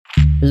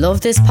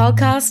Love this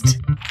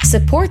podcast?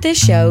 Support this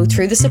show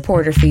through the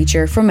supporter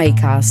feature from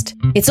Acast.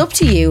 It's up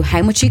to you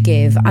how much you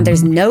give and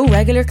there's no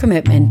regular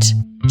commitment.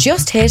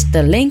 Just hit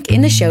the link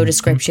in the show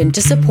description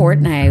to support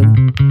now.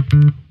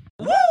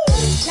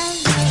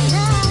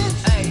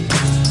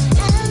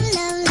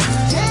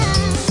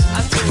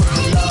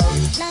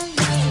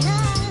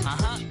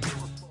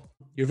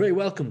 You're very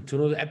welcome to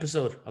another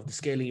episode of the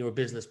Scaling Your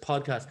Business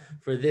podcast.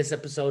 For this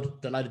episode,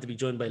 delighted to be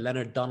joined by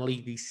Leonard Donnelly,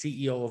 the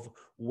CEO of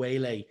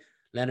Waylay.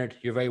 Leonard,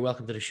 you're very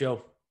welcome to the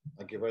show.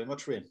 Thank you very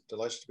much, Rian.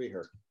 Delighted to be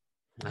here.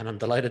 And I'm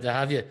delighted to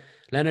have you.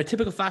 Leonard,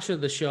 typical fashion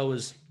of the show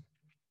is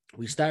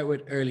we start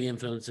with early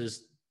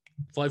influences,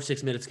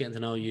 5-6 minutes getting to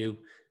know you,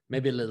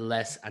 maybe a little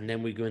less, and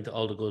then we go into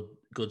all the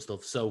good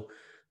stuff. So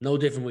no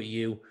different with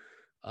you.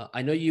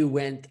 I know you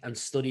went and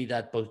studied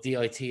at both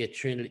DIT at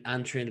Trinity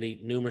and Trinity,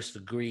 numerous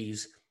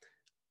degrees.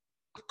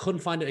 I couldn't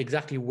find out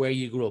exactly where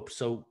you grew up.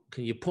 So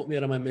can you put me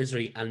out of my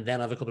misery? And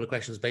then I have a couple of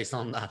questions based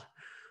on that.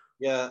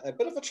 Yeah, a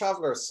bit of a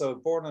traveller. So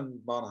born in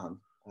Monaghan,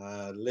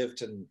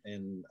 lived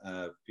in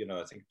I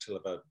think till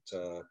about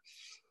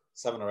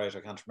 7 or 8,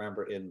 I can't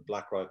remember, in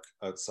Blackrock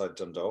outside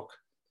Dundalk.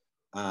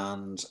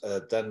 And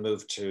then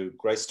moved to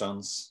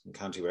Greystones in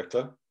County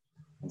Wicklow.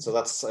 And so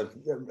that's,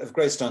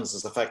 Greystones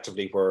is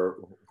effectively where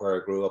I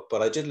grew up.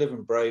 But I did live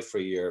in Bray for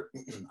a year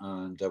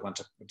and I went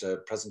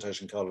to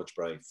Presentation College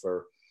Bray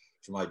for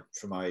my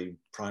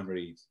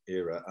primary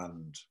era.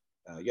 And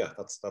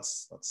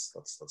that's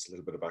a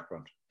little bit of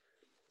background.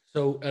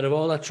 So out of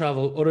all that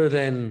travel, other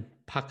than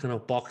packing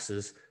up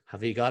boxes,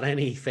 have you got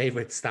any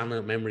favorite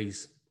standout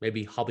memories,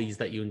 maybe hobbies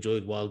that you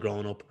enjoyed while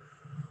growing up?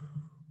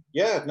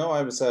 Yeah, no,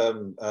 I was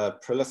a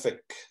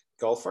prolific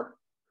golfer.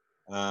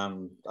 I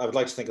would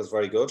like to think I was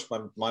very good.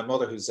 My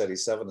mother, who's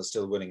 87, is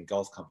still winning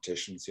golf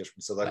competitions.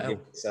 So that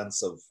gives a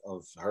sense of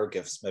her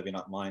gifts, maybe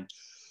not mine.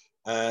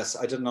 So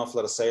I did an awful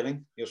lot of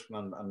sailing,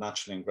 and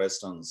naturally in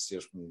Greystones,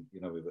 we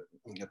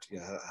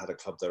had a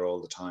club there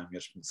all the time,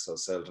 so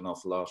sailed an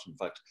awful lot. In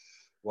fact,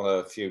 won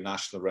a few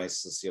national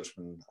races,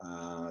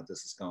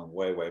 this is going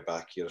way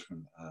back, a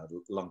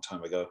long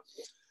time ago.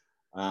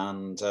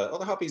 And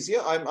other hobbies,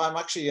 I'm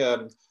actually,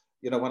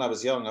 when I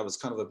was young, I was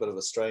kind of a bit of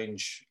a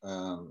strange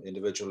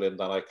individual in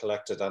that I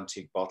collected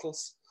antique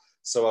bottles.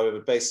 So I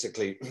would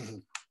basically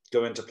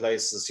go into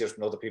places,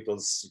 from other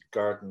people's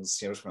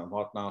gardens, and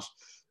whatnot,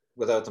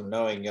 without them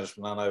knowing, and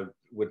I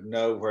would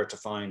know where to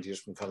find,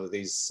 kind of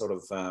these sort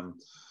of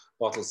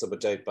bottles that would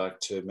date back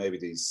to maybe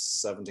these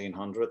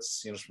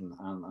 1700s,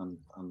 and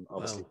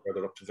obviously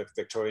further up to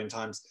Victorian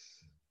times.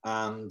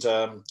 And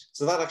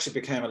so that actually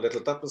became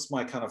that was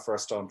my kind of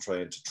first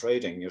entree into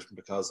trading,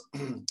 because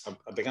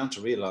I began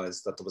to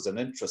realize that there was an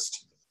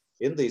interest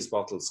in these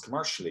bottles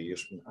commercially,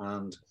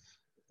 and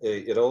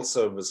it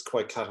also was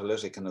quite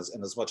catalytic in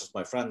as much as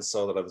my friends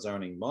saw that I was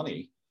earning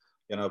money,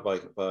 by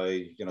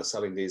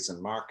selling these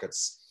in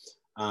markets.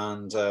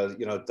 And,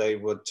 they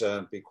would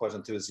be quite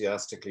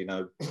enthusiastically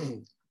now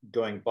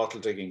going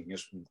bottle digging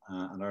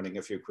and earning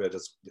a few quid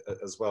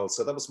as well.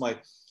 So that was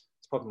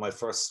probably my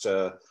first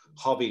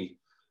hobby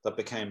that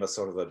became a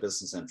sort of a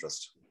business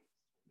interest.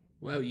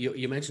 Well,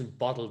 you mentioned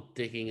bottle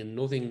digging and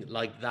nothing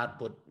like that,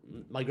 but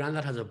my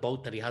granddad has a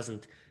boat that it's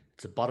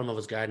the bottom of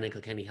his garden in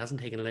Kilkenny. He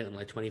hasn't taken it out in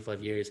like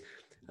 25 years.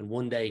 And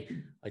one day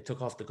I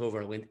took off the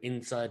cover, I went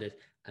inside it,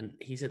 and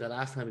he said the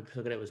last time he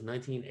took it out was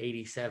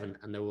 1987,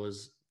 and there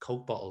was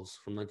Coke bottles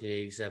from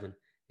 1987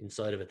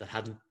 inside of it that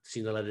hadn't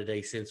seen the light of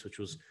day since, which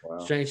was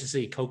strange to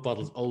see. Coke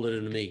bottles older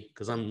than me,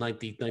 because I'm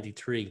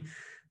 93.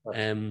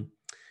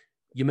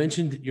 You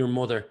mentioned your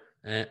mother.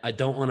 I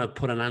don't want to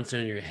put an answer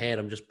in your head.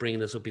 I'm just bringing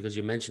this up because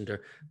you mentioned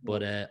her.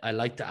 But I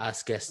like to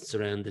ask guests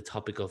around the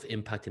topic of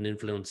impact and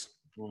influence.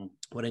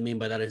 What I mean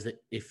by that is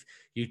that if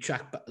you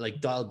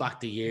dial back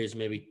the years,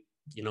 maybe,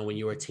 when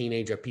you were a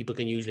teenager, people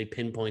can usually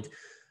pinpoint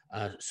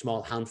a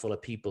small handful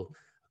of people,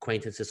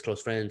 acquaintances,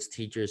 close friends,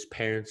 teachers,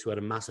 parents who had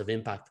a massive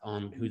impact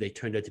on who they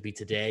turned out to be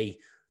today.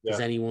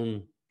 Does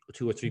anyone,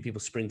 2 or 3 people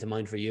spring to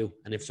mind for you?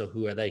 And if so,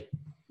 who are they?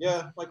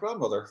 Yeah, my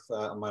grandmother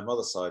on my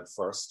mother's side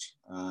first.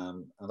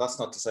 And that's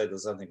not to say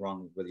there's anything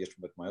wrong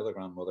with my other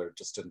grandmother,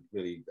 just didn't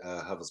really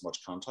have as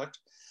much contact.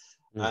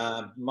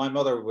 My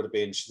mother would have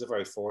been, she's a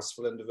very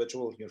forceful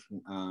individual,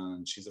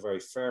 and she's a very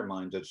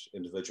fair-minded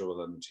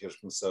individual. And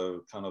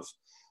so kind of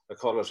a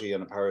quality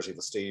and a parity of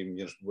esteem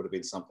would have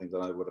been something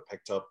that I would have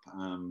picked up.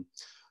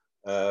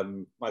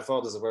 My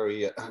father's a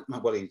very,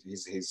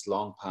 he's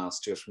long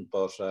past,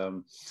 but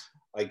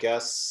I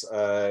guess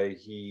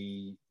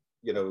he,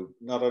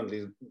 not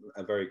only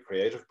a very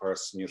creative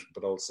person,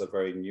 but also a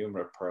very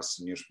numerate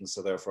person.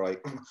 So therefore,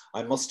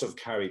 I must have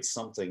carried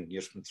something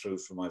through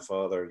from my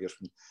father,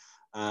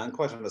 and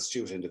quite an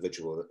astute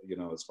individual,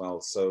 as well.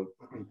 So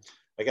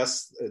I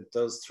guess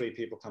those 3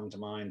 people come to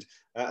mind.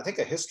 I think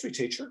a history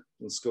teacher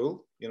in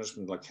school,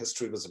 like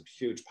history was a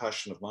huge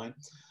passion of mine.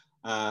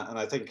 And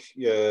I think,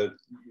 I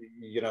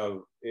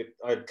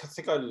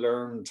think I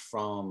learned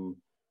from,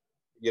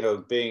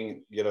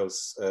 being,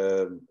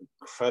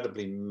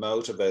 incredibly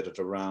motivated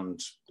around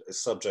a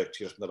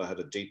subject that I had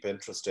a deep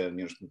interest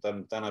in,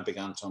 then I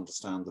began to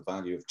understand the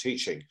value of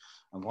teaching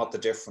and what the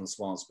difference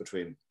was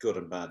between good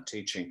and bad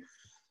teaching.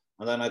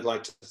 And then I'd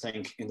like to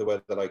think in the way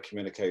that I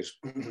communicate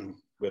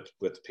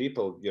with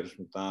people,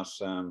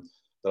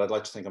 that I'd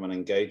like to think I'm an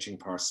engaging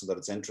person, that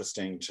it's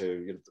interesting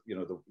to,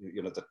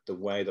 the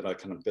way that I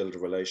kind of build a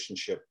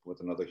relationship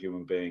with another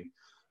human being,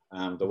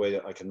 the way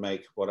that I can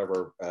make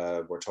whatever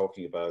we're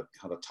talking about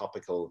kind of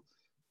topical,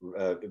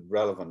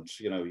 relevant,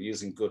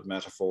 using good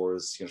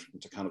metaphors,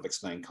 to kind of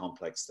explain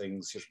complex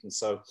things.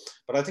 So,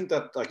 but I think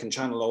that I can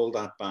channel all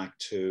that back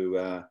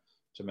to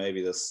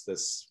maybe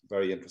this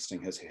very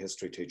interesting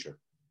history teacher.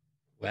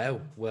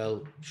 Wow.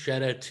 Well,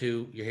 shout out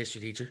to your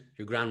history teacher,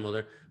 your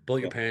grandmother,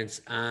 both your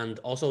parents, and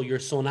also your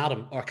son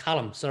Adam, or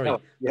Callum, sorry,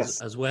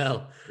 yes. as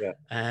well. Yeah.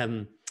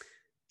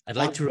 I'd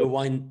like to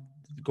rewind.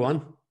 Go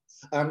on.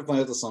 And my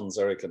other sons,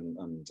 Eric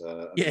and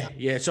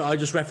yeah. So I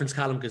just referenced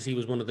Callum because he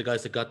was one of the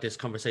guys that got this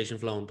conversation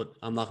flowing, but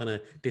I'm not going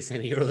to diss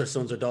any of your other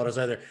sons or daughters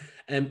either.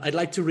 I'd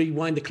like to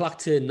rewind the clock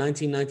to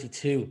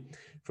 1992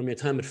 from your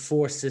time at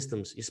Force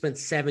Systems. You spent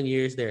 7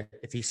 years there.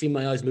 If you see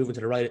my eyes moving to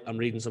the right, I'm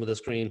reading some of the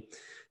screen.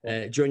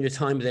 During your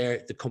time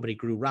there, the company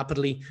grew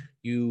rapidly.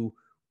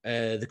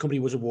 The company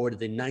was awarded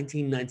the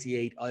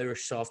 1998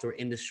 Irish Software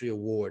Industry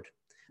Award,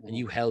 and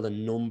you held a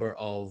number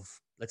of,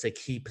 let's say,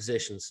 key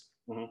positions.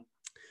 Mm-hmm.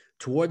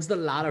 Towards the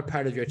latter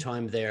part of your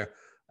time there,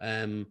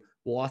 and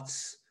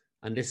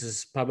this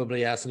is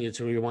probably asking you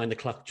to rewind the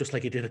clock just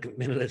like you did a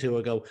minute or two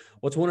ago,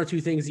 what's one or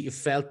two things that you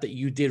felt that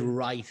you did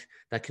right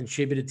that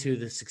contributed to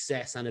the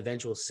success and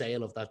eventual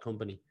sale of that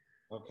company?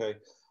 Okay.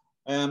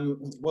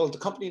 Well, the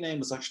company name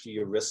was actually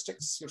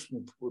Euristics,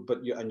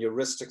 and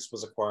Euristics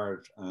was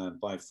acquired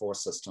by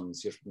Force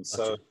Systems.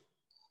 So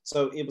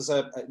it was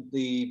a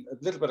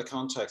little bit of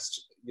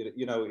context.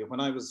 When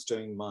I was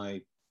doing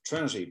my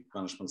Trinity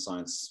Management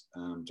Science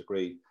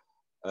degree,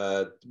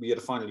 we had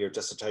a final year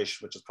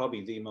dissertation, which is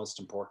probably the most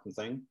important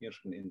thing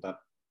in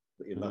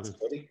that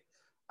study.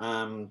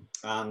 And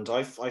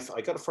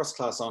I got a first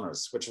class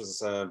honors, which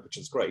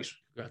was great.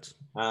 Congrats.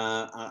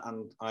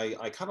 And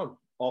I kind of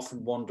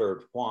often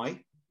wondered why,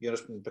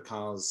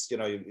 because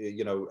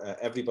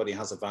everybody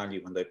has a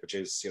value when they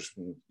produce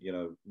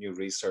new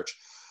research.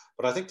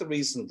 But I think the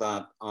reason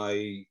that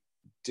I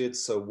did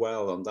so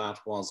well on that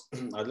was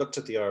I looked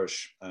at the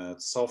Irish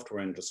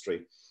software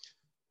industry,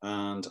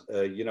 and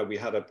we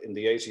had in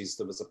the 80s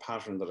there was a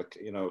pattern that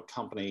a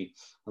company,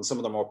 and some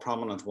of the more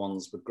prominent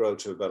ones, would grow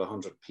to about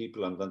 100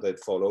 people and then they'd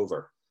fall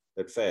over,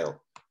 they'd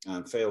fail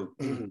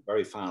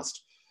very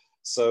fast.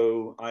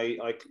 So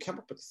I came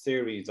up with the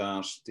theory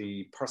that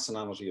the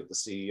personality of the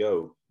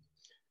CEO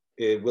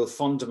will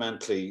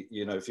fundamentally,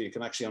 if you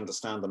can actually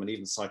understand them and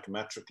even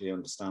psychometrically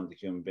understand the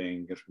human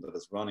being that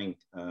is running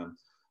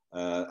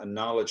a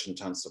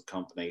knowledge-intensive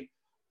company,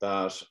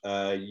 that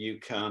you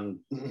can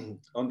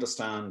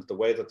understand the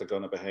way that they're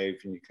going to behave,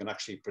 and you can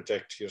actually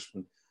predict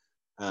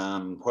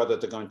whether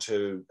they're going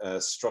to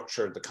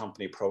structure the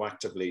company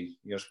proactively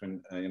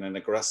in an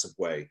aggressive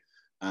way.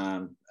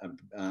 And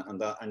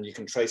you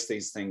can trace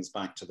these things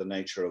back to the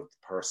nature of the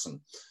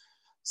person.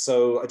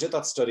 So I did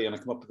that study and I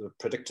came up with a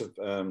predictive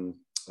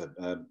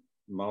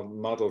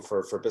model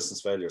for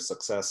business failure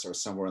success, or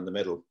somewhere in the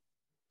middle.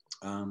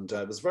 And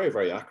it was very,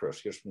 very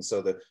accurate. And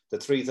so the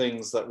three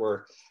things that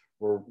were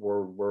going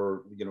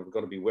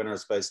to be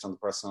winners based on the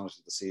personality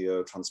of the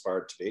CEO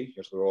transpired to be.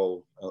 They're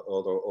all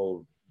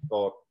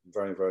thought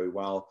very, very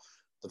well.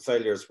 The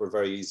failures were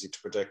very easy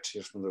to predict.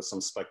 There's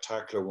some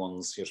spectacular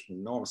ones,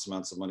 enormous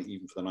amounts of money,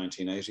 even for the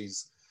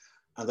 1980s.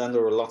 And then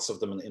there were lots of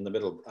them in the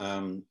middle.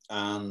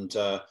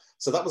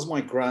 So that was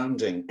my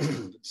grounding,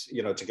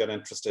 to get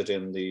interested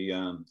in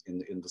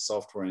the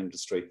software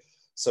industry.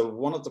 So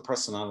one of the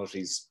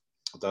personalities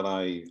that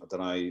I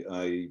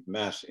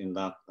met in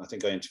that, I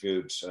think I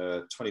interviewed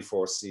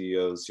 24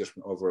 CEOs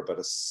over about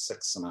a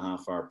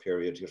 6.5 hour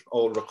period,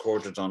 all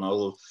recorded on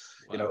old,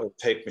 old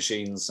tape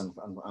machines and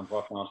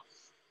whatnot.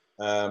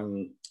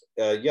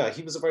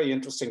 He was a very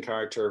interesting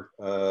character,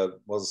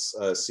 was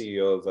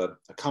CEO of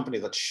a company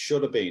that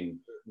should have been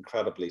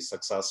incredibly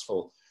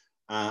successful.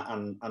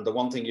 And the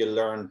one thing you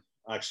learn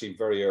actually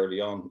very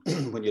early on,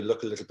 when you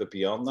look a little bit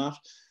beyond that,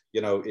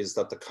 is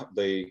that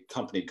the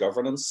company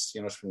governance,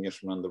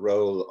 from the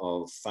role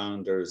of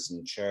founders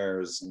and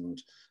chairs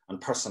and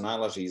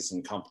personalities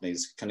in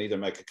companies can either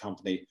make a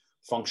company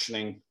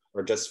functioning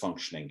or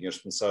dysfunctioning.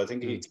 And so I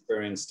think he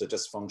experienced a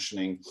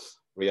dysfunctioning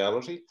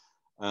reality.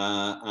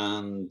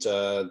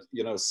 So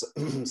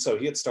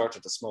he had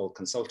started a small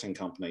consulting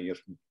company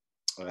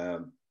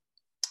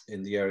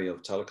in the area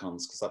of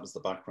telecoms, because that was the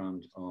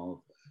background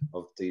of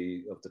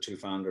the two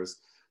founders.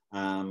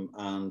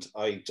 And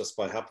I just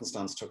by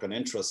happenstance took an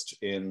interest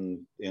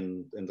in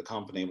the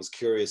company and was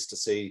curious to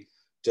see,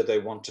 did they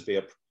want to be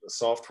a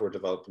software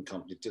development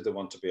company? Did they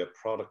want to be a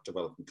product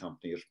development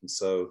company? And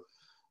so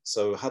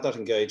had that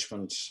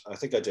engagement. I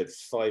think I did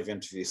 5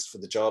 interviews for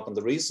the job. And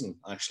the reason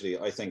actually,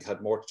 I think,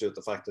 had more to do with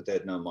the fact that they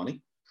had no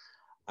money.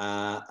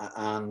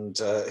 and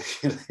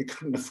he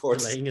couldn't afford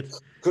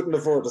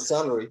the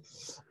salary.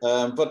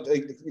 But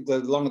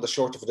the long and the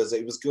short of it is,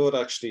 it was good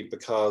actually,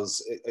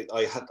 because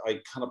I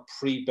kind of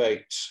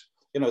pre-baked.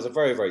 It was a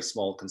very, very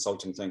small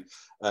consulting thing.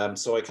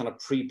 So I kind of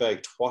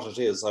pre-baked what it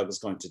is I was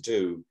going to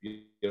do.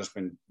 It's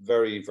been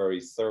very, very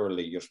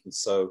thoroughly.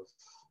 So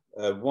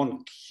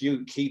one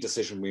key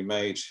decision we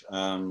made,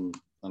 and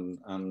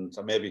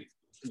maybe,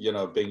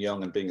 being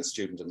young and being a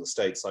student in the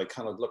States, I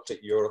kind of looked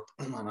at Europe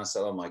and I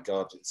said, oh my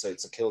God, it's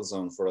a kill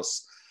zone for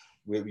us.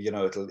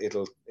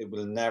 It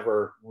will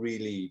never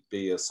really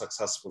be a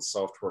successful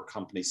software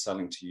company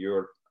selling to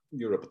Europe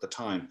at the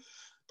time,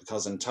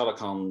 because in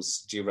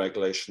telecoms,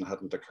 deregulation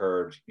hadn't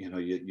occurred.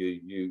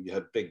 You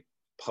had big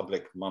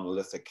public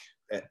monolithic,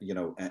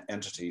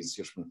 entities.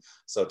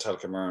 So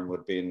Telecom Éireann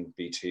would be in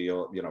BT,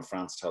 or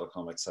France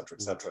Telecom, etc.,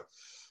 etc.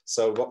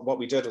 So what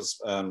we did was,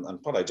 and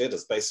what I did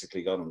is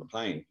basically got on the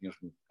plane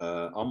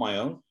on my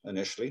own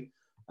initially,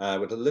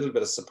 with a little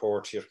bit of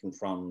support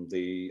from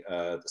the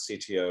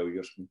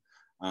CTO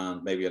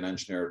and maybe an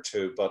engineer or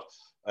two, but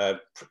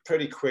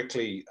pretty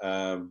quickly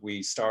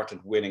we started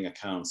winning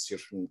accounts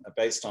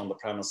based on the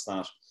premise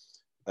that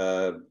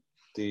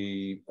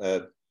the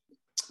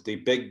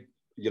big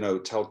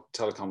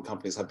telecom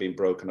companies had been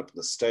broken up in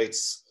the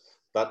States.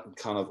 That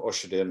kind of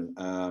ushered in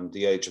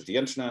the age of the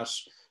internet.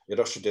 It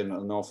ushered in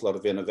an awful lot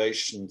of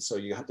innovation. So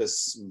you had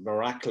this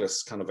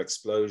miraculous kind of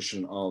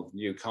explosion of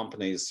new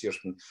companies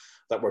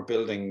that were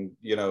building,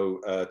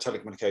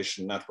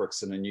 telecommunication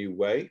networks in a new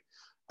way.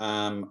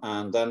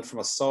 And then from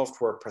a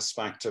software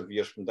perspective,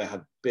 they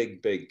had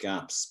big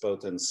gaps,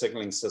 both in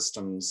signaling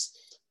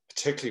systems,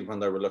 particularly when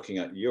they were looking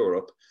at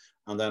Europe.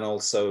 And then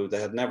also they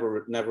had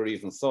never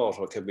even thought,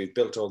 okay, we've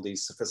built all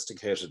these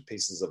sophisticated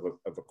pieces of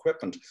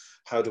equipment.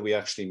 How do we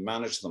actually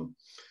manage them?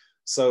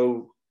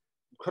 So,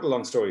 cut a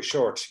long story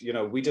short,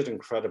 we did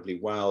incredibly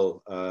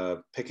well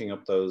picking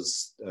up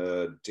those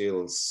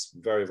deals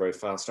very, very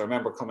fast. I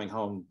remember coming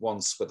home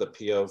once with a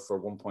PO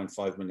for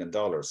 $1.5 million.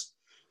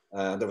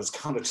 There was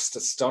kind of just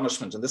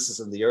astonishment, and this is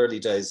in the early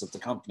days of the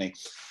company.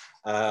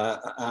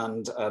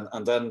 And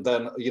then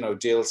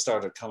deals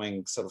started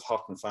coming sort of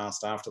hot and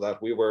fast after that.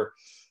 We were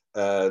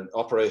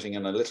operating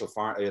in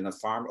a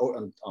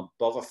farm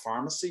above a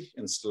pharmacy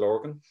in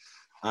Stillorgan,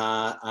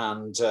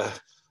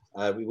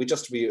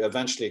 we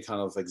eventually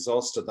kind of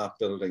exhausted that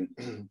building,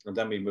 and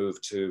then we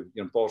moved to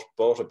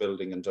bought a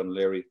building in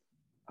Dunleary,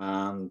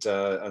 and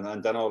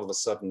then all of a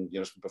sudden,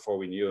 before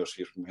we knew it,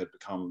 we had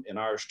become, in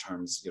Irish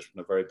terms,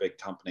 a very big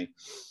company,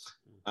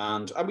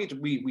 and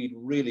we'd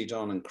really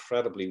done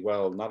incredibly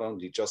well, not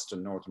only just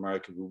in North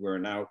America. We were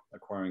now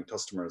acquiring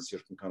customers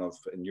kind of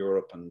in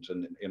Europe and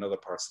in other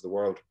parts of the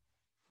world.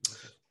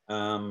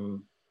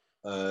 But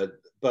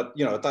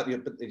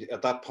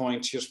at that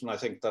point, I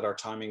think that our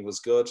timing was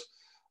good.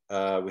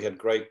 We had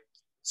great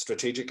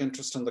strategic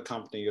interest in the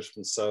company,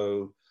 and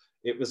so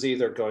it was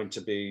either going to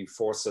be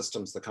Four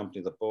Systems, the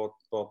company that bought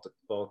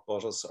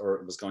us, or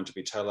it was going to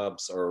be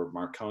Telabs or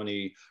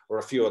Marconi or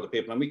a few other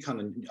people.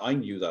 And I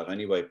knew that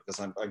anyway, because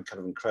I'm kind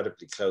of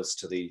incredibly close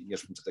to the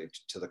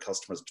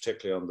customers,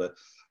 particularly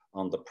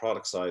on the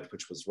product side,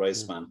 which was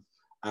Raceman.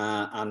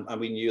 And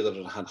we knew that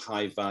it had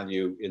high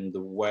value in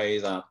the way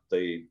that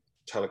the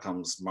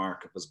telecoms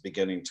market was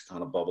beginning to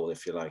kind of bubble,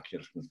 if you like.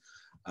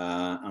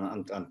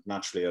 And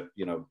naturally,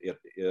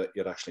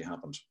 it actually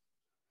happened.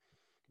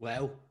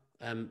 Wow.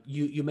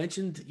 You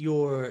mentioned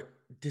your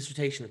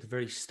dissertation at the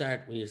very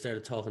start when you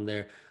started talking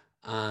there,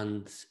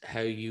 and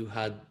how you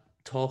had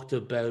talked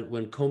about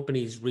when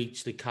companies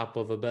reach the cap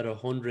of about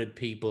 100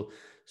 people,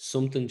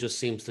 something just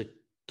seems to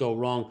go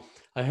wrong.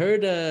 I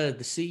heard the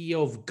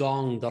CEO of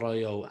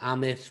Gong.io,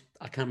 Amit,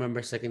 I can't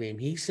remember his second name.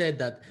 He said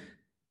that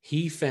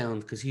he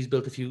found, because he's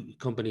built a few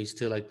companies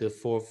to like the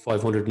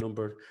 400-500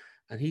 number,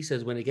 and he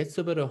says when it gets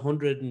to about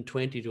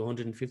 120 to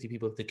 150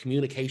 people, the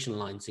communication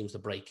line seems to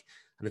break,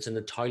 and it's an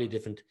entirely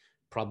different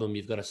problem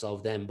you've got to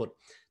solve then. But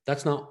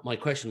that's not my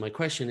question. My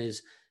question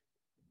is,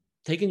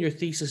 taking your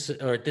thesis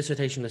or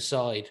dissertation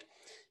aside,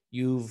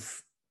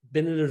 you've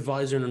been an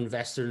advisor and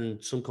investor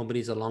in some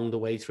companies along the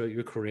way throughout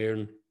your career.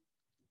 And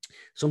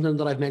something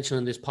that I've mentioned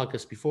on this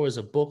podcast before is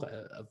a book.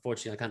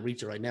 Unfortunately, I can't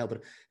reach it right now,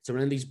 but it's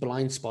around these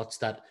blind spots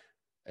that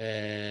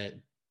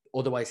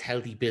otherwise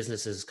healthy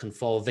businesses can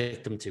fall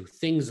victim to.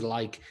 Things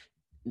like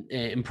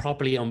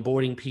improperly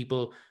onboarding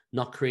people,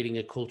 not creating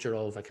a culture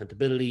of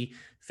accountability,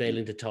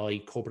 failing to tie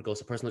corporate goals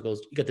to personal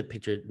goals. You get the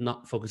picture,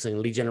 not focusing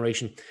on lead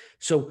generation.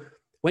 So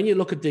when you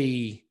look at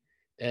the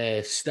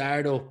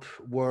startup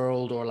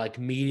world, or like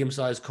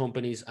medium-sized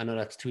companies, I know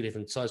that's two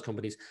different size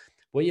companies.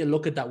 When you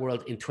look at that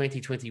world in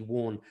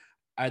 2021,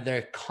 are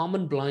there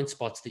common blind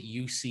spots that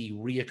you see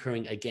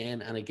reoccurring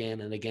again and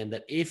again and again,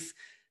 that if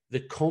the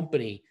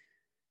company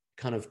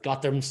kind of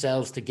got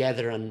themselves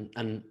together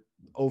and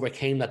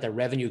overcame that, their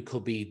revenue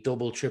could be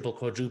double, triple,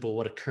 quadruple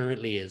what it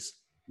currently is?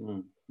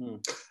 Mm-hmm.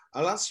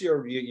 I'll ask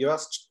you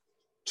asked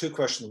two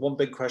questions, one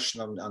big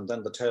question and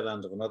then the tail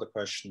end of another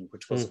question,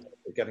 which was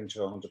getting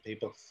to 100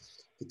 people.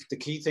 the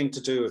key thing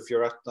to do if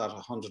you're at that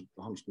 100,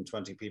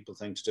 120 people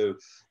thing to do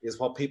is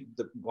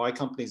why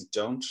companies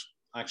don't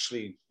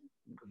actually,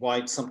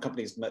 why some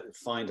companies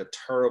find a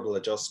terrible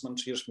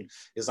adjustment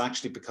is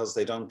actually because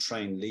they don't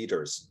train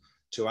leaders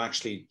to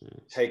actually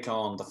take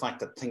on the fact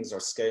that things are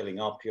scaling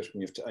up,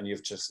 and you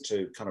have just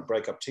to kind of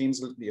break up teams.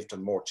 You have to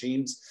have more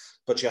teams,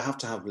 but you have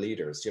to have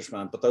leaders.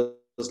 But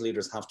those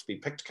leaders have to be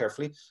picked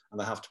carefully, and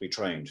they have to be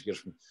trained.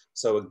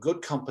 So a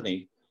good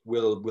company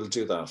will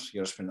do that,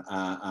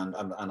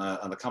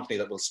 and a company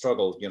that will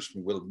struggle,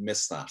 will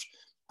miss that.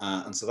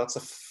 And so that's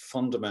a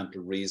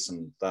fundamental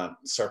reason that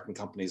certain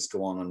companies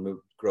go on and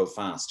grow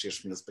fast.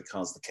 Is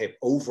because the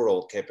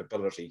overall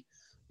capability,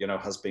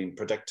 has been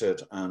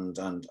predicted and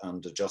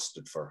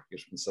adjusted for.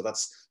 So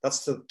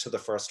that's to the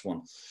first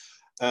one.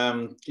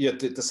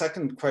 The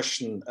second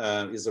question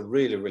is a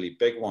really, really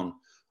big one.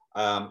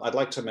 I'd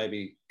like to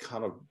maybe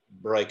kind of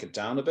break it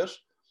down a bit.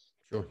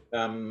 Sure.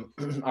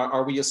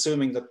 Are we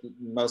assuming that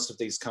most of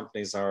these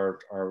companies are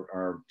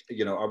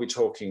we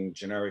talking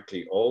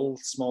generically all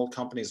small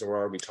companies, or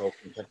are we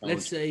talking technology?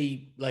 Let's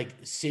say like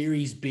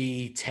Series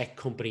B tech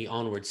company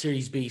onward,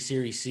 Series B,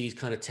 Series C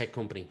kind of tech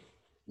company.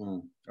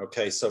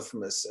 Okay,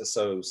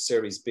 so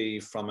Series B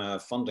from a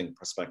funding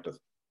perspective.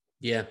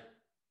 Yeah.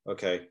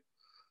 Okay.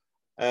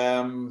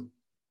 Well,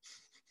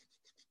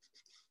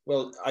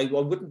 I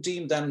wouldn't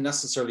deem them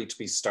necessarily to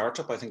be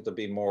startup. I think there'd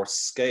be more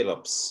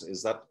scale-ups.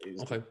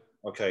 Okay?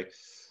 Okay.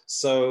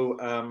 So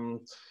a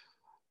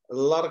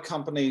lot of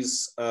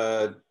companies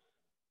get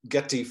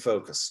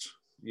defocused.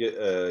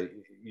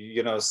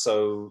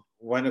 So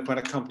when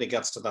a company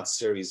gets to that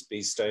Series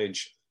B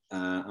stage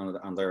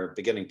and they're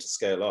beginning to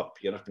scale up,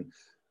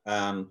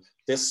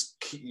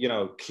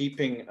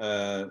 keeping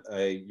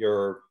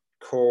your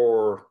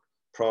core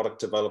product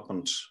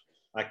development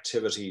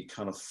activity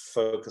kind of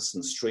focused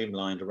and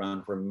streamlined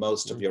around where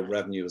most of your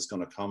revenue is going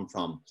to come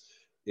from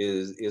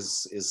is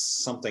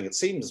something. It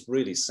seems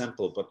really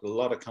simple, but a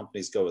lot of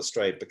companies go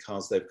astray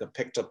because they've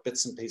picked up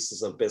bits and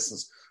pieces of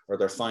business, or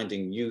they're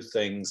finding new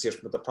things.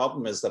 But the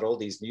problem is that all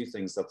these new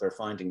things that they're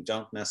finding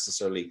don't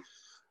necessarily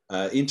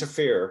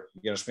interfere,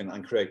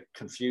 and create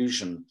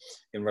confusion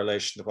in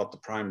relation to what the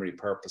primary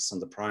purpose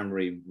and the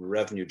primary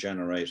revenue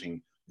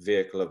generating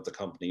vehicle of the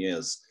company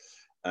is.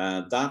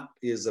 That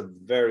is a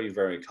very,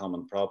 very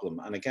common problem.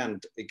 And again,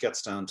 it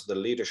gets down to the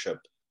leadership,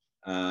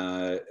 in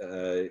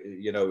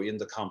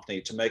the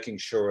company, to making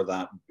sure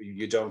that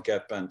you don't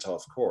get bent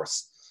off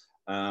course.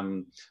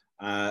 Even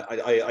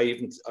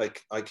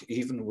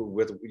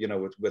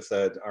with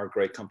our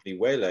great company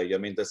Waylay,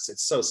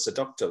 it's so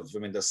seductive.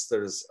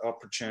 There's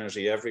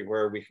opportunity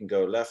everywhere. We can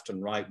go left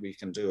and right. We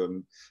can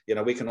do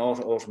we can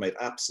automate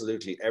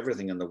absolutely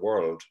everything in the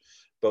world.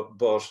 But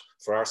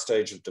for our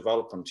stage of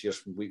development,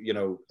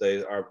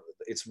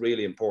 it's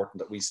really important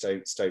that we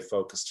stay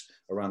focused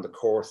around the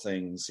core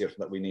things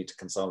that we need to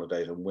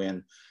consolidate and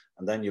win.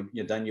 And then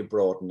you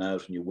broaden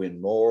out and you win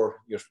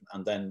more,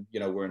 and then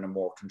we're in a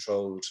more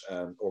controlled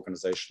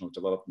organizational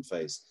development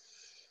phase.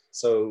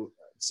 So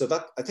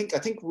that I think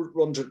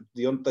under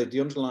the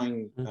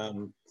underlying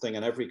thing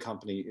in every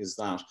company is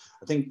that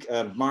I think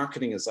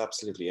marketing is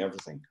absolutely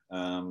everything.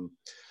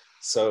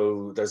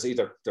 So there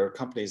are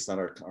companies that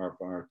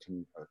are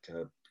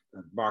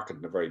market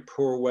in a very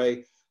poor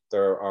way.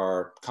 There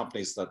are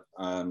companies that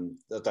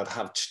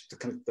have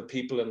the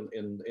people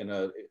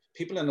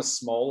in a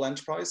small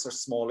enterprise or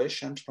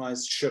smallish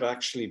enterprise should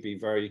actually be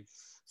very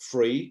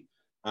free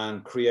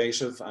and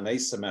creative and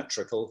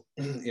asymmetrical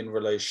in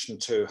relation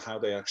to how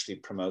they actually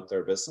promote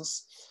their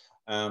business.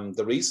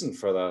 The reason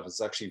for that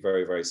is actually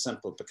very, very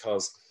simple,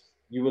 because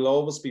you will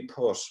always be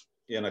put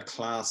in a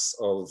class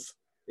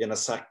in a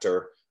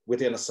sector,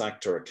 within a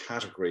sector, a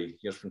category,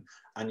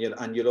 and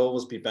you'll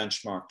always be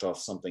benchmarked off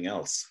something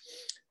else.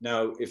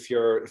 Now, if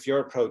your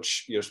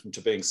approach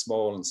to being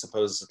small and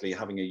supposedly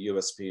having a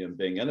USP and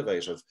being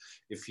innovative,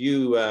 if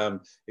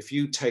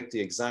you take the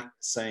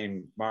exact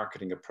same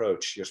marketing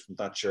approach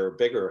that your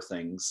bigger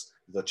things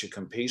that you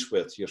compete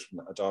with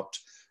adopt,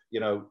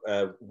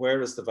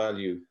 where is the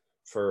value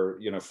for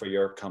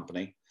your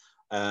company?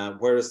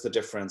 Where is the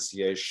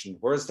differentiation?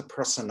 Where is the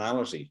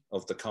personality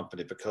of the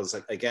company? Because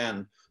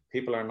again,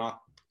 people are not,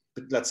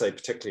 let's say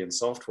particularly in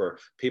software,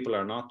 people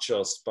are not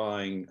just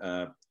buying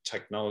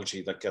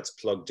technology that gets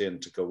plugged in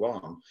to go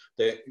on.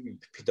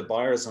 The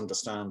buyers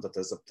understand that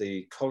there's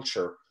the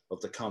culture of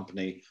the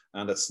company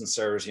and its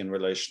sincerity in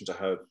relation to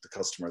how the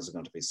customers are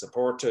going to be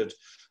supported,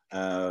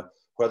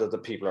 whether the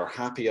people are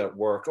happy at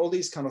work. All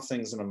these kind of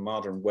things in a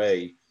modern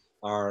way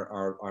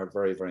are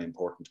very, very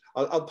important.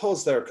 I'll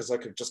pause there because I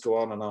could just go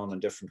on and on in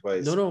different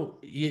ways. No,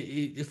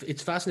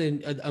 it's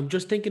fascinating. I'm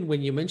just thinking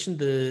when you mentioned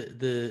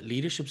the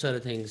leadership side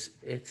of things,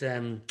 it's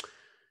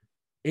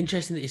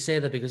interesting that you say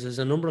that, because there's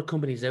a number of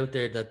companies out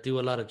there that do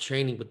a lot of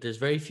training, but there's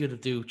very few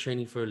that do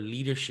training for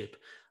leadership.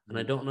 And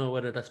I don't know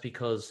whether that's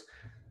because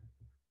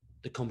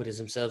the companies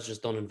themselves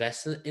just don't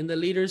invest in the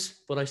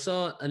leaders. But I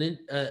saw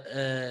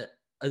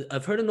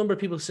I've heard a number of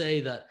people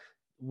say that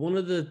one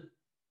of the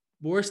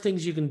worst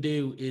things you can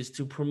do is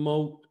to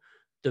promote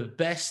the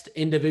best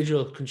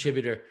individual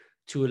contributor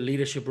to a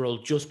leadership role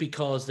just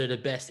because they're the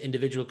best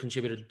individual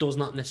contributor does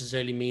not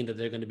necessarily mean that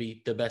they're going to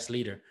be the best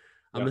leader.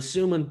 I'm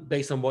assuming,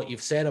 based on what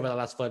you've said over the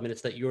last 5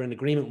 minutes, that you're in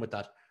agreement with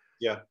that.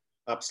 Yeah,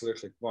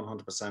 absolutely,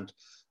 100%.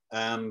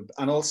 And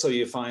also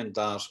you find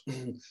that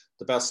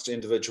the best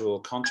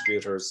individual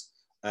contributors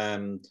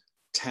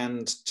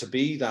tend to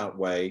be that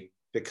way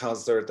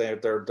because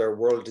their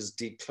world is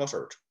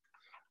decluttered.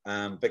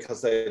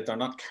 Because they're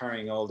not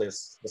carrying all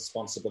this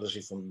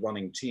responsibility from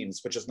running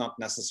teams, which is not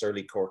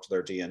necessarily core to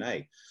their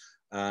DNA.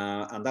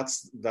 And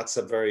that's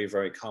a very,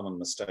 very common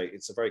mistake.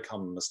 It's a very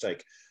common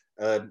mistake.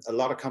 A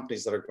lot of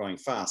companies that are growing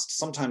fast,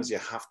 sometimes you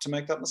have to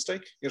make that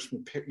mistake,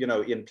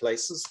 in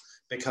places,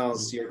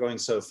 because you're going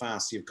so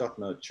fast, you've got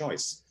no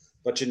choice.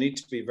 But you need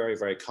to be very,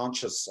 very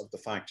conscious of the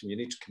fact, and you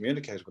need to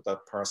communicate with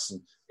that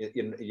person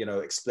in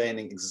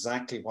explaining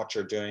exactly what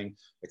you're doing,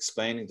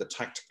 explaining the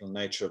tactical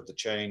nature of the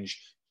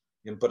change,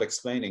 but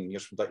explaining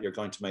that you're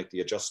going to make the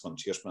adjustment,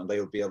 and they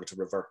will be able to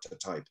revert to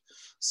type.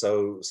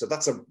 So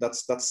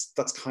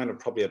that's kind of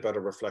probably a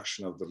better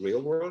reflection of the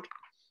real world.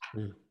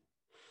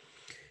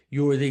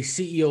 You were the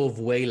CEO of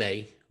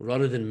Waylay.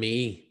 Rather than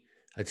me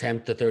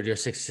attempt the 30 or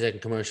 60-second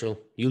commercial,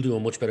 you'll do a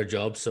much better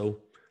job.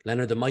 So,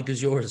 Leonard, the mic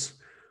is yours.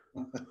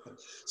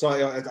 So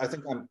I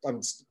think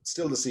I'm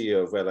still the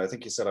CEO of Waylay. I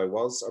think you said I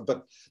was,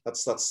 but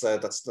that's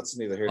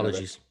neither here nor there.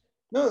 Apologies.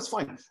 No, it's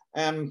fine.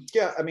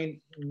 Yeah, I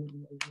mean,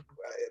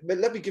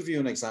 let me give you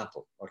an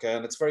example, okay?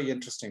 And it's very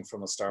interesting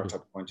from a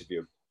startup point of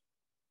view.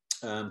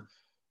 And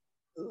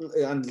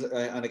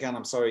again,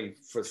 I'm sorry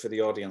for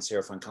the audience here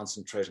if I'm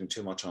concentrating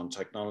too much on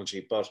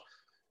technology, but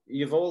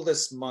you've all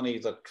this money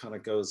that kind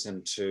of goes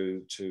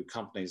into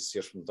companies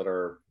that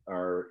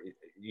are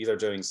either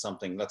doing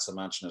something, let's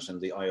imagine it in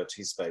the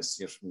IoT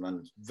space,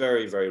 and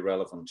very, very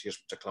relevant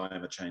to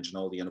climate change and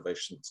all the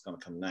innovation that's going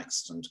to come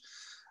next. And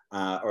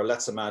or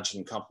let's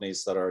imagine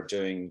companies that are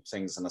doing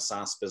things in a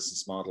SaaS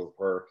business model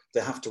where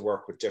they have to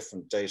work with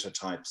different data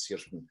types.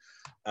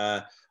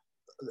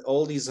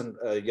 All these, and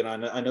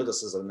I know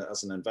this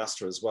as an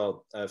investor as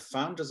well.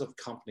 Founders of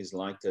companies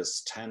like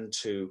this tend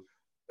to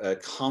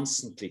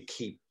constantly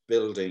keep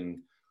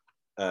building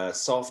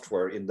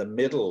software in the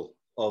middle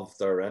of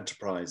their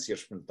enterprise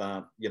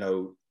that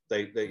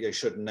they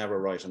should never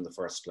write in the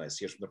first place.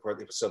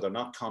 So they're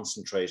not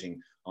concentrating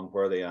on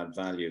where they add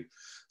value.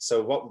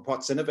 So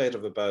what's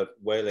innovative about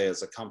Waylay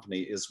as a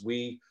company is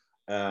we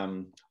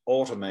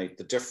automate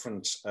the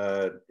different,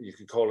 you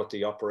could call it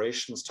the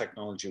operations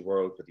technology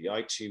world with the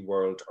IT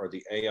world, or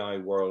the AI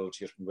world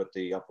with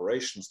the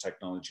operations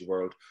technology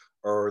world,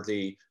 or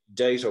the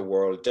data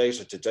world,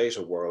 data to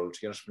data world.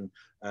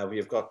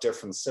 We've got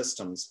different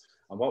systems.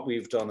 And what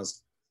we've done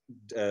is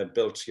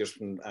built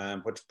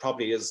what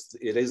probably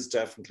is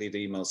definitely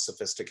the most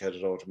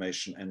sophisticated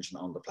automation engine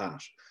on the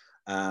planet.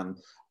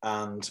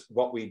 And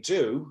what we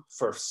do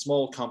for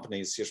small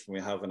companies, we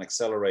have an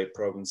accelerate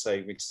program.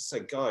 We just say,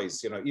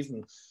 guys,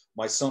 even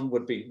my son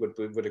would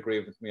agree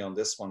with me on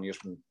this one.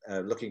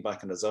 Looking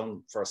back in his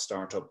own first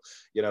startup,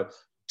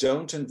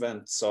 don't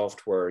invent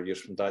software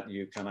that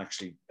you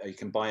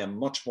can buy a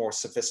much more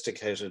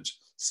sophisticated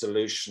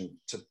solution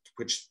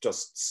which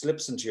just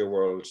slips into your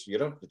world. You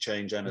don't have to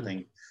change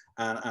anything.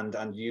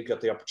 And you get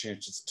the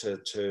opportunity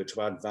to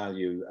add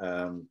value,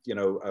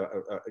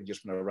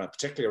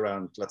 particularly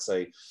around, let's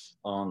say,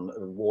 on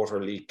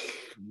water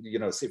leak.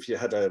 So if you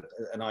had an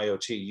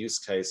IoT use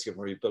case,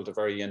 where you built a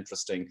very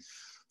interesting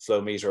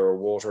flow meter or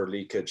water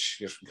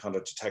leakage kind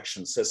of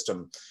detection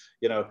system,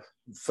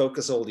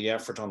 focus all the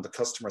effort on the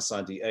customer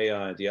side, the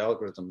AI, the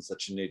algorithms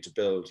that you need to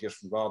build,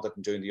 rather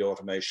than doing the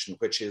automation,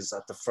 which is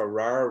at the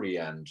Ferrari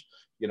end.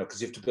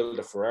 Because you have to build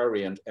a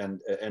Ferrari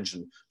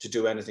engine to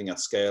do anything at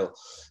scale.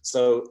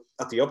 So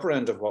at the upper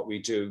end of what we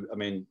do, I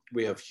mean,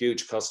 we have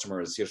huge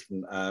customers.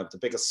 The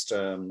biggest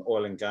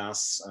oil and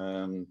gas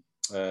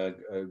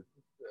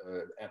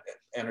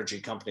energy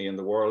company in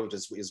the world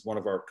is one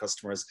of our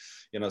customers.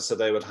 So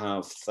they would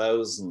have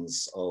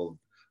thousands of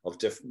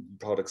different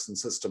products and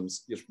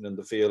systems in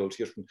the field.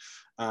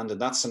 And in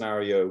that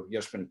scenario,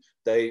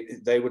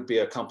 they would be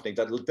a company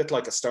that, a little bit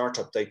like a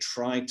startup, they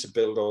tried to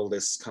build all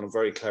this kind of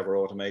very clever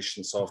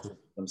automation software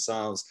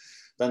themselves.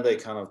 Then they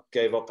kind of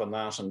gave up on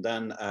that, and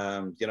then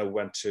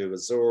went to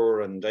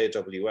Azure and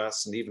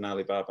AWS and even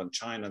Alibaba in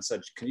China and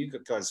said, can you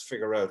guys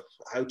figure out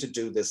how to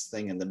do this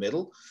thing in the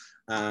middle?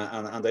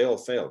 And they all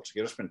failed.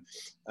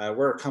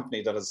 We're a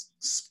company that has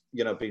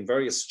been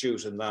very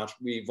astute in that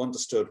we've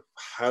understood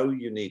how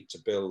you need to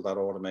build that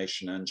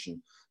automation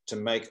engine to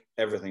make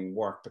everything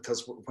work,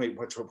 because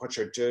what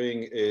you're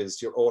doing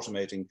is you're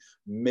automating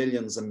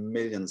millions and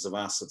millions of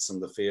assets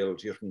in the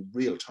field in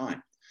real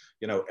time.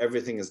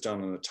 Everything is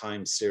done on a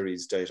time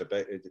series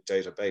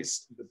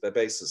database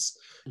basis.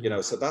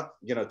 So that,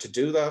 to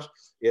do that,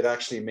 it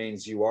actually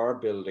means you are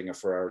building a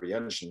Ferrari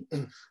engine.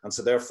 And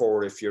so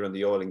therefore, if you're in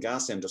the oil and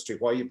gas industry,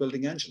 why are you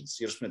building engines?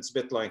 It's a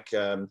bit like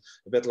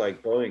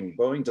Boeing.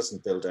 Boeing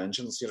doesn't build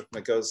engines.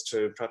 It goes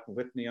to Pratt &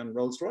 Whitney and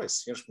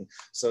Rolls-Royce.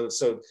 So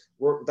so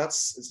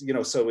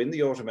in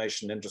the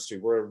automation industry,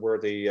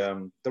 we're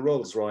the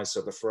Rolls-Royce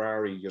or the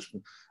Ferrari.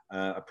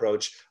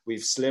 approach.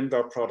 We've slimmed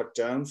our product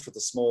down for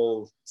the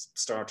small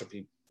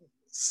startup-y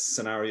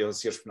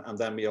scenarios, and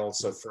then we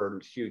also,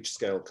 for huge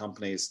scale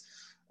companies,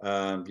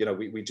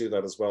 we do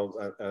that as well.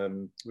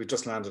 We've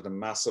just landed a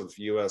massive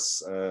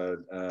US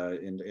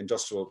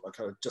industrial,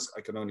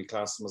 I can only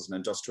class them as an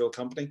industrial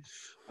company.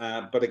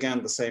 But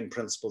again, the same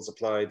principles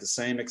apply, the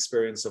same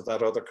experience of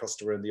that other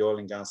customer in the oil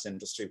and gas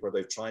industry where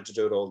they've tried to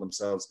do it all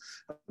themselves.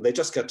 They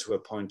just get to a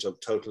point of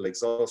total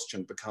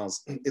exhaustion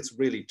because it's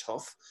really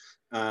tough.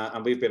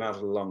 And we've been at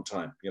it a long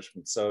time.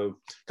 So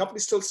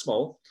company's still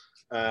small,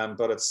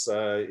 but it's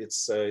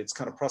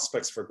kind of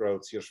prospects for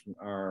growth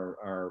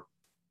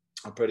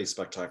are pretty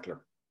spectacular.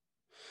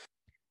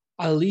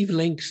 I'll leave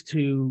links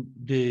to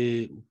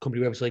the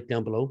company website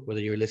down below,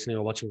 whether you're listening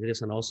or watching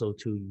this, and also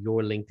to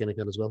your LinkedIn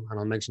account as well. And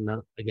I'll mention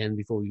that again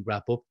before we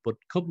wrap up. But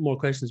a couple more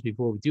questions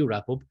before we do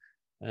wrap up.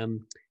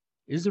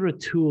 Is there a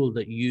tool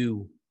that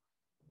you,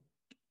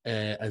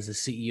 as a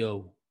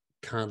CEO,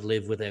 can't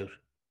live without?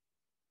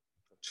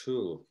 A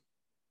tool?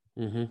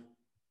 Mm-hmm.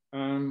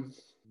 I'm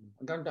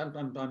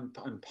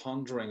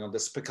pondering on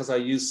this because I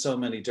use so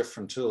many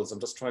different tools. I'm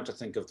just trying to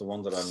think of the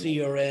one that I'm...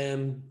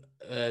 CRM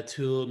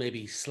tool,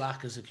 maybe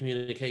Slack as a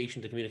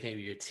communication to communicate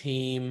with your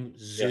team,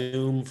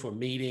 Zoom for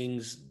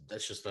meetings.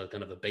 That's just a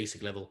kind of a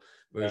basic level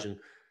version. Yeah.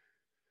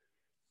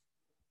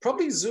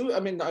 Probably Zoom. I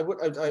mean,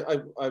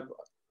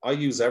 I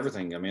use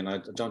everything. I mean, I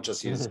don't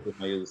just use Zoom.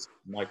 I use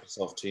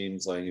Microsoft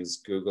Teams. I use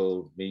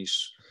Google Meet.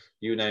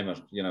 You name it,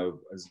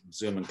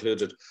 Zoom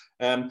included.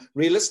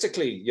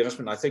 Realistically,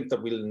 I think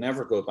that we'll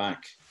never go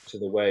back to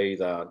the way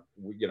that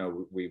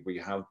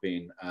we have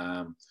been.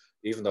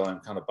 Even though I'm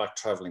kind of back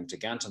traveling to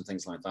Ghent and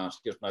things like that.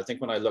 I think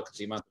when I look at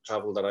the amount of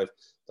travel that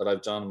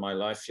I've done in my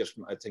life,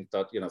 I think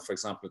that for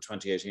example, in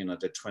 2018, I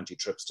did 20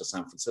 trips to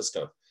San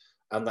Francisco,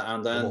 and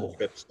then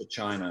trips to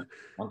China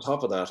on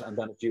top of that, and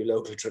then a few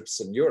local trips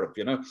in Europe.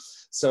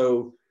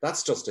 So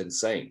that's just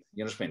insane.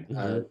 You know what I mean?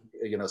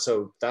 Mm-hmm.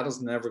 So that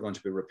is never going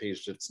to be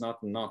repeated. It's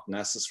not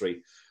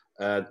necessary.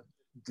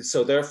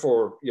 So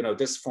therefore,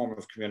 this form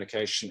of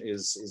communication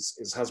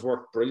has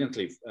worked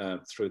brilliantly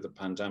through the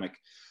pandemic.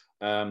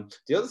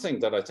 The other thing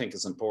that I think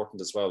is important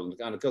as well,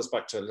 and it goes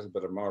back to a little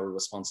bit of moral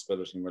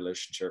responsibility in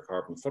relation to your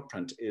carbon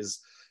footprint, is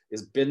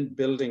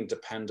building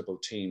dependable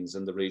teams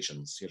in the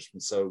regions.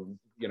 So,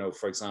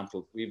 for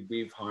example,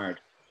 we've hired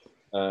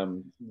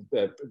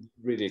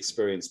really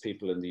experienced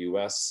people in the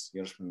US,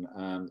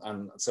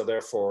 and so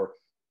therefore,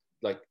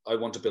 I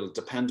want to build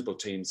dependable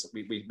teams.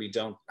 We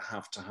don't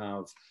have to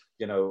have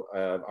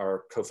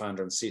our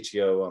co-founder and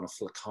CTO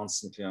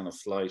constantly on a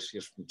flight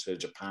to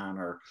Japan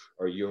or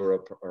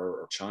Europe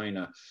or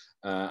China,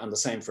 and the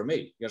same for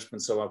me.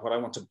 So what I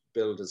want to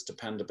build is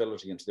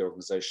dependability into the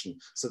organization.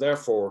 So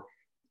therefore,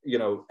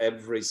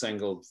 every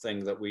single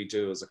thing that we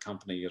do as a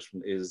company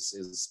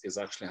is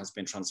actually has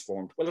been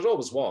transformed. Well, it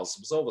always was.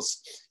 It was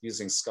always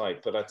using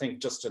Skype, but I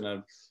think just in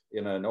an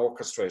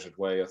orchestrated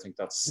way, I think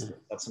that's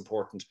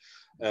important.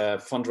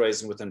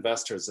 Fundraising with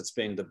investors, it's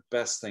been the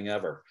best thing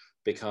ever.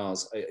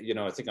 Because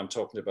I think I'm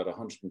talking about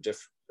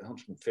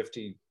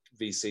 150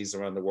 VCs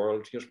around the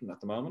world at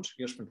the moment.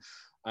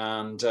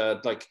 And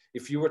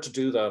if you were to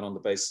do that on the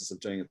basis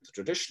of doing it the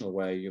traditional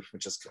way,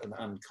 which is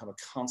and kind of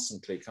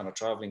constantly kind of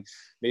traveling,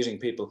 meeting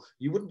people,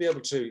 you wouldn't be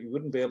able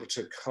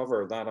to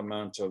cover that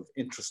amount of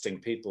interesting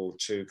people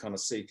to kind of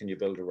see, can you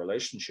build a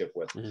relationship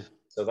with? Mm.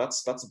 So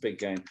that's a big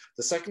gain.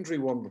 The secondary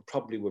one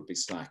would be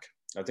Slack.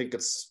 I think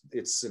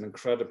it's an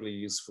incredibly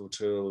useful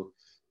tool.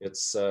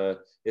 It's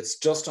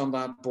just on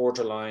that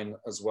borderline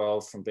as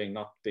well from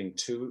not being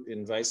too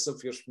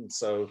invasive.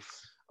 So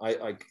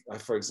I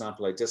for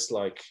example, I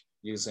dislike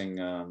using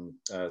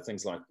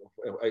things like,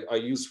 I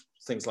use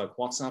things like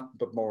WhatsApp,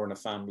 but more in a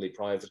family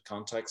private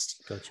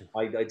context. Gotcha.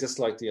 I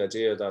dislike the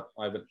idea that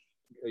I would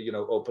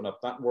open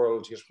up that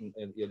world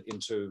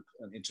into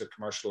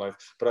commercial life.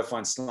 But I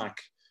find Slack,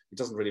 it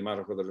doesn't really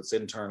matter whether it's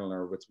internal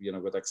or with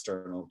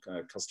external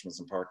customers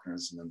and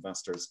partners and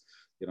investors.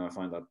 I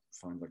find that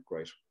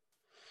great.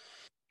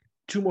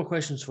 Two more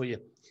questions for you.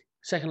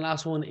 Second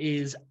last one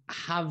is,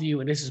 have you,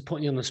 and this is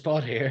putting you on the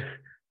spot here,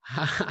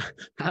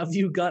 have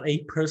you got a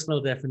personal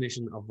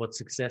definition of what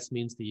success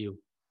means to you?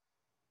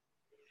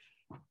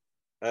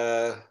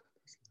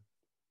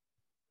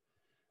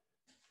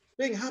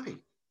 Being happy.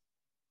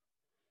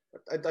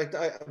 I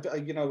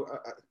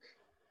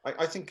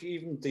think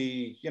even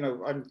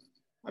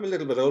I'm a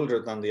little bit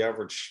older than the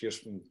average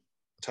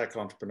tech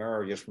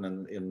entrepreneur in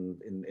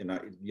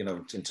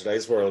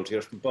today's world,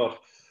 but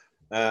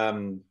I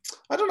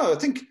don't know. I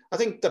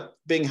think that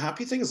being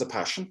happy thing is a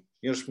passion,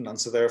 and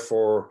so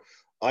therefore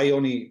I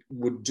only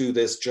would do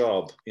this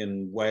job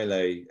in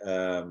Waylay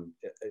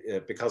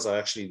because I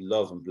actually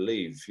love and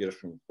believe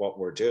what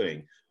we're doing.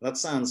 And that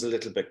sounds a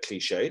little bit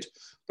cliched,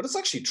 but it's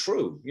actually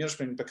true,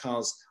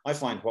 because I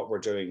find what we're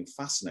doing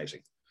fascinating.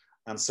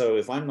 And so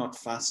if I'm not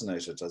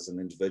fascinated as an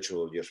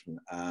individual,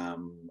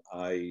 I'm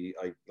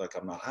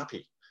not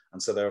happy.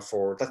 And so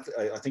therefore,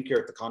 I think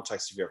the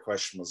context of your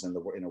question was in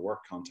a work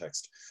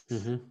context.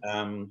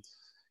 Mm-hmm.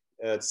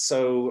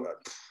 So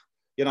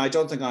you know, I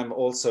don't think I'm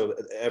also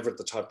ever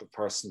the type of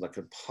person that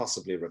could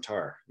possibly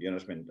retire. You know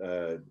what I mean?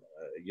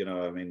 You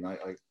know, I mean,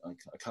 I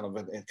kind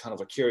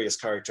of a curious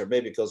character.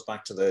 Maybe it goes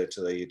back to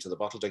the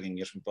bottle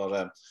digging,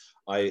 but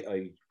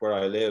I where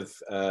I live,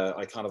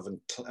 I kind of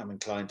am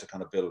inclined to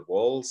kind of build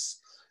walls.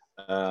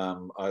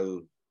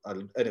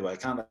 Anyway,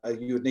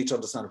 you would need to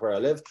understand where I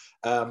live,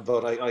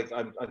 but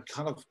I'm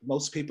kind of,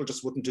 most people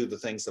just wouldn't do the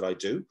things that I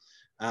do,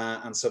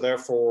 and so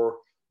therefore.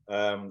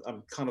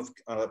 I'm kind of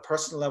on a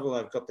personal level,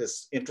 I've got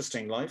this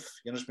interesting life,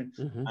 you know what I mean?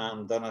 Mm-hmm.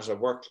 And then at a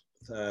work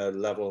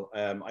level,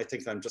 I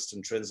think I'm just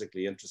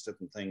intrinsically interested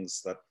in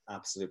things that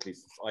absolutely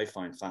I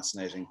find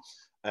fascinating.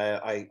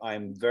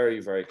 I'm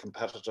very, very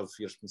competitive,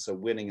 so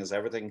winning is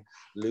everything,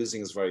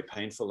 losing is very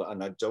painful,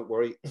 and I don't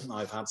worry,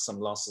 I've had some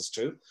losses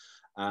too.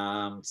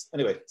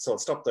 Anyway, so I'll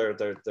stop there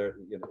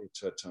you know,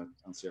 to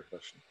answer your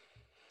question.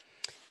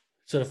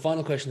 So the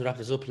final question to wrap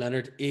this up,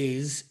 Leonard,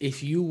 is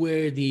if you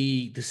were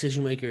the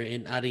decision maker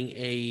in adding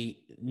a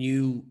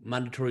new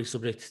mandatory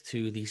subject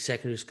to the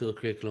secondary school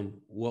curriculum,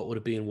 what would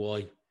it be and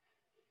why?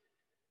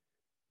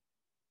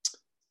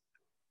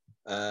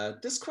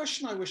 This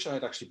question I wish I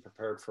had actually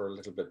prepared for a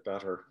little bit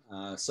better.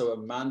 So a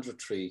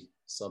mandatory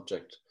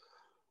subject.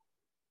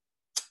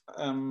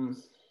 Well,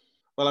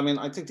 I mean,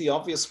 I think the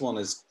obvious one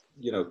is,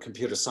 you know,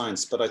 computer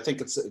science, but I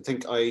think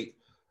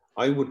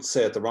I would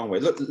say it the wrong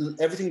way. Look,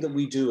 everything that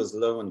we do is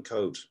low and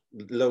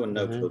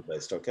no code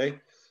based, okay?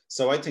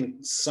 So I think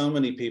so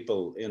many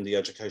people in the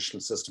educational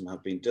system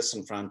have been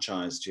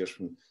disenfranchised, you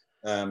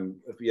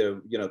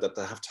know, that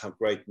they have to have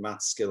great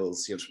math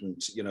skills,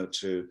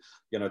 to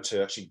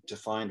actually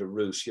find a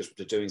route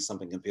to doing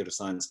something in computer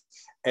science.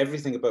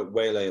 Everything about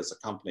Waylay as a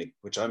company,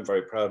 which I'm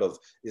very proud of,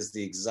 is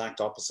the exact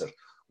opposite.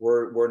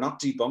 We're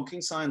not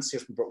debunking science,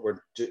 but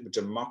we're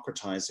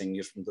democratizing,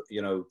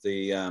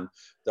 the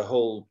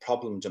whole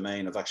problem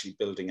domain of actually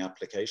building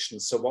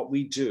applications. So what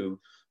we do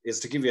is,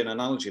 to give you an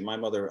analogy, my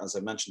mother, as I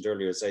mentioned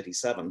earlier, is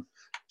 87.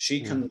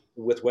 She can,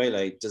 with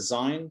Waylay,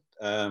 design,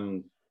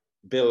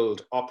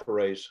 build,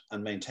 operate,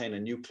 and maintain a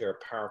nuclear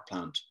power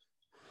plant,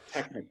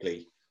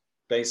 technically,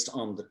 based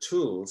on the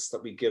tools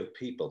that we give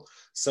people.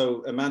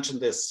 So imagine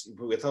this: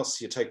 with us,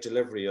 you take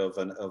delivery of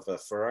a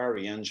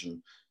Ferrari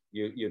engine.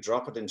 You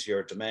drop it into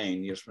your domain,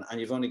 and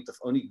you've only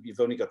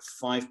got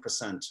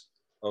 5%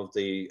 of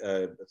the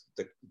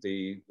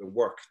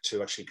work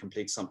to actually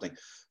complete something.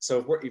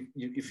 So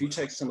if you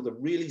take some of the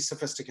really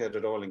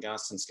sophisticated oil and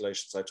gas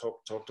installations I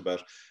talked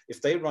about,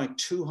 if they write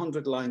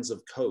 200 lines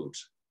of code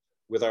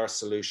with our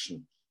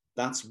solution,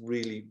 that's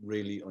really,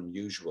 really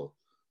unusual.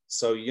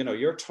 So, you know,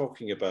 you're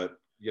talking about,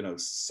 you know,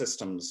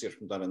 systems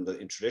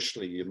that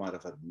traditionally you might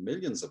have had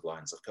millions of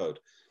lines of code.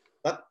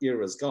 That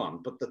era is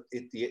gone, but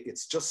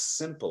it's just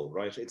simple,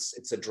 right?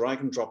 It's a drag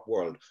and drop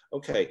world.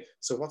 Okay,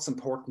 so what's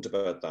important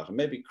about that? And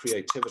maybe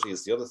creativity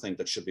is the other thing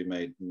that should be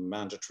made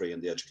mandatory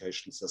in the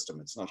education system.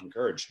 It's not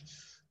encouraged.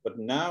 But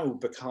now,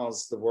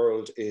 because the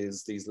world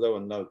is these low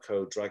and no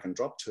code drag and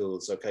drop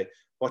tools, okay,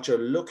 what you're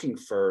looking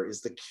for is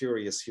the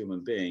curious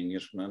human being,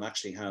 and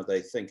actually how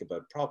they think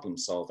about problem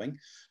solving,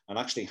 and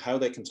actually how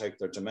they can take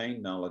their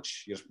domain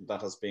knowledge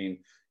that has been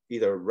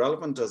either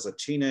relevant as a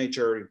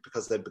teenager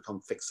because they've become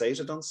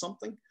fixated on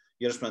something,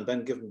 and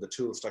then give them the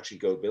tools to actually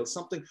go build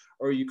something.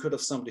 Or you could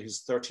have somebody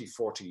who's 30,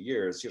 40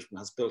 years,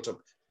 has built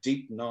up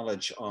deep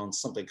knowledge on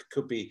something. It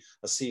could be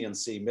a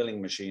CNC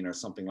milling machine or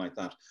something like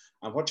that.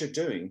 And what you're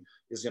doing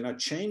is you're now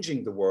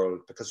changing the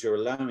world because you're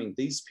allowing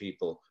these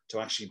people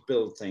to actually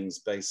build things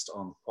based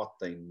on what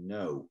they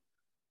know.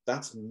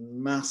 That's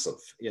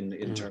massive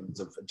in terms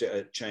of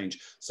change.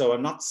 So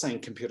I'm not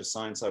saying computer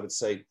science, I would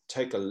say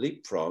take a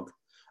leapfrog.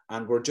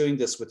 And we're doing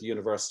this with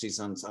universities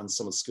and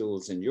some of the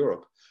schools in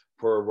Europe,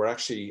 where we're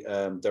actually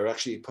they're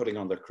actually putting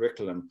on their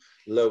curriculum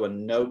low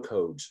and no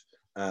code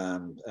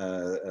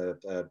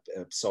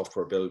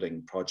software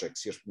building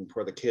projects,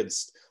 where the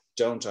kids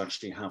don't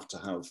actually have to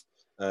have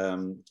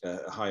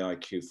a high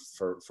IQ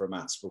for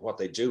maths, but what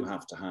they do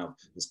have to have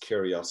is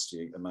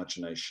curiosity,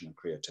 imagination, and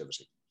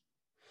creativity.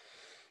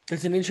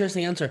 That's an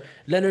interesting answer.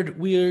 Leonard,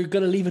 we're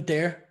going to leave it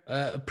there.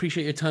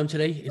 Appreciate your time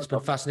today. It's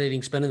been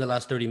fascinating spending the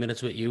last 30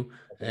 minutes with you.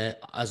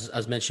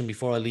 As mentioned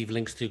before, I'll leave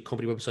links to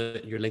company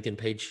website and your LinkedIn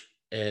page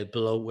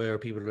below where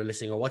people are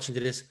listening or watching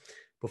to this.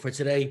 But for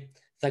today,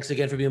 thanks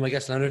again for being my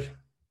guest, Leonard.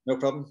 No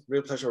problem.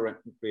 Real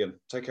pleasure, Ian.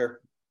 Take care.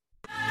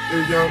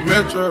 If young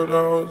Metro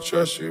don't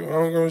trust you,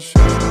 I'm gonna shoot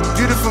you.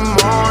 Beautiful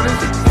morning,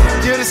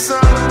 you're the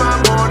sun of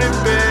my morning.